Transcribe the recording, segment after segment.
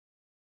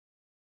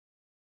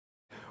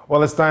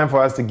Well, it's time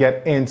for us to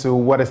get into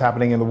what is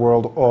happening in the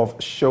world of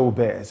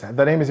showbiz.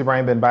 The name is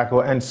Ibrahim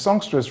Benbako, and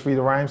songstress Freda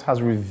Rhymz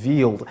has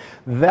revealed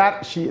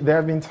that there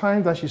have been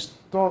times that she's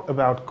thought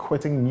about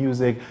quitting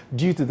music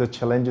due to the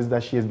challenges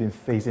that she has been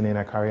facing in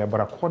her career.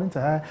 But according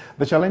to her,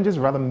 the challenges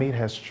rather made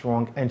her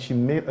strong, and she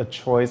made a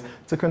choice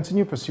to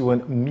continue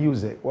pursuing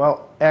music.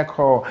 Well,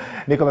 Echo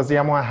Nicholas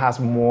Yamwa has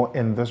more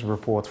in this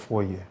report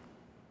for you.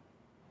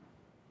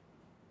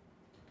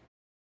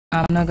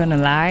 I'm not gonna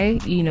lie,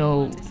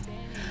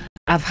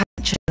 I've had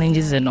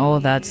challenges and all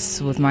that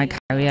with my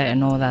career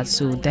and all that,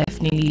 so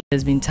definitely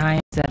there's been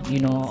times that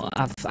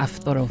I've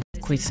thought of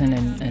quitting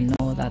and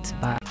all that,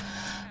 but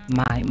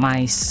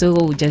my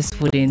soul just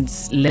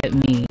wouldn't let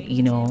me.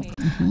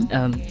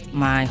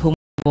 My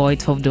homeboy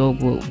Top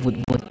Dog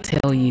would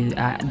tell you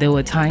there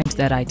were times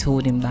that I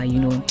told him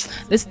that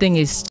this thing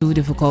is too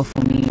difficult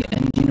for me,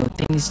 and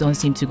things don't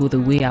seem to go the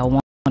way I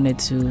wanted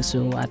to,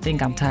 so I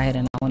think I'm tired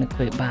and I want to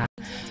quit. But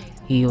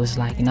he was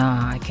like,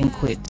 nah, I can't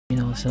quit,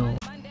 so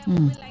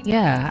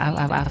yeah,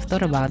 I've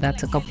thought about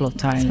that a couple of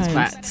times.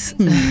 But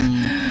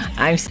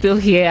I'm still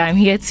here. I'm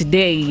here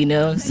today,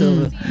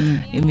 so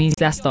it means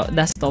that's not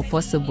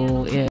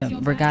possible,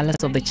 regardless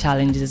of the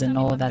challenges and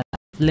all that.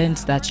 I've learned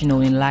that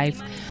in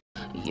life,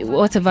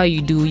 whatever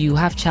you do, you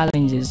have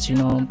challenges,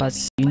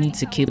 but you need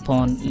to keep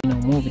on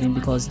moving,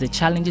 because the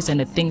challenges and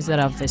the things that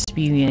I've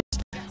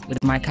experienced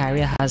with my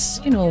career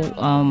has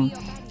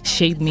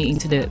shaped me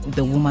into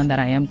the woman that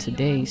I am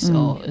today.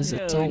 So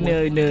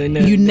no.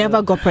 You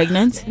never got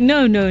pregnant?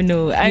 No.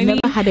 I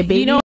never had a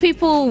baby?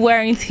 People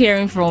weren't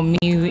hearing from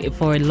me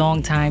for a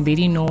long time. They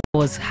didn't know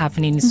what was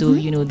happening. So,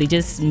 they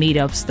just made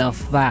up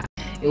stuff. But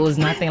it was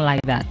nothing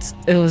like that.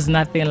 It was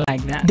nothing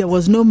like that. There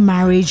was no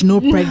marriage, no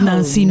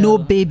pregnancy, no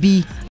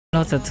baby?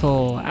 Not at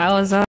all. I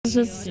was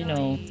just,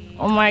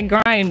 on my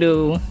grind,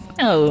 though.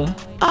 No.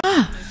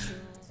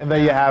 And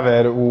there you have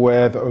it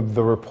with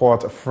the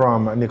report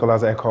from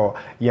Nicholas Echo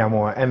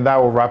Yamwa. And that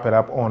will wrap it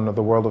up on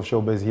the world of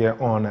showbiz here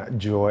on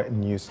Joy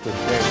News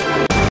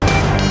Today.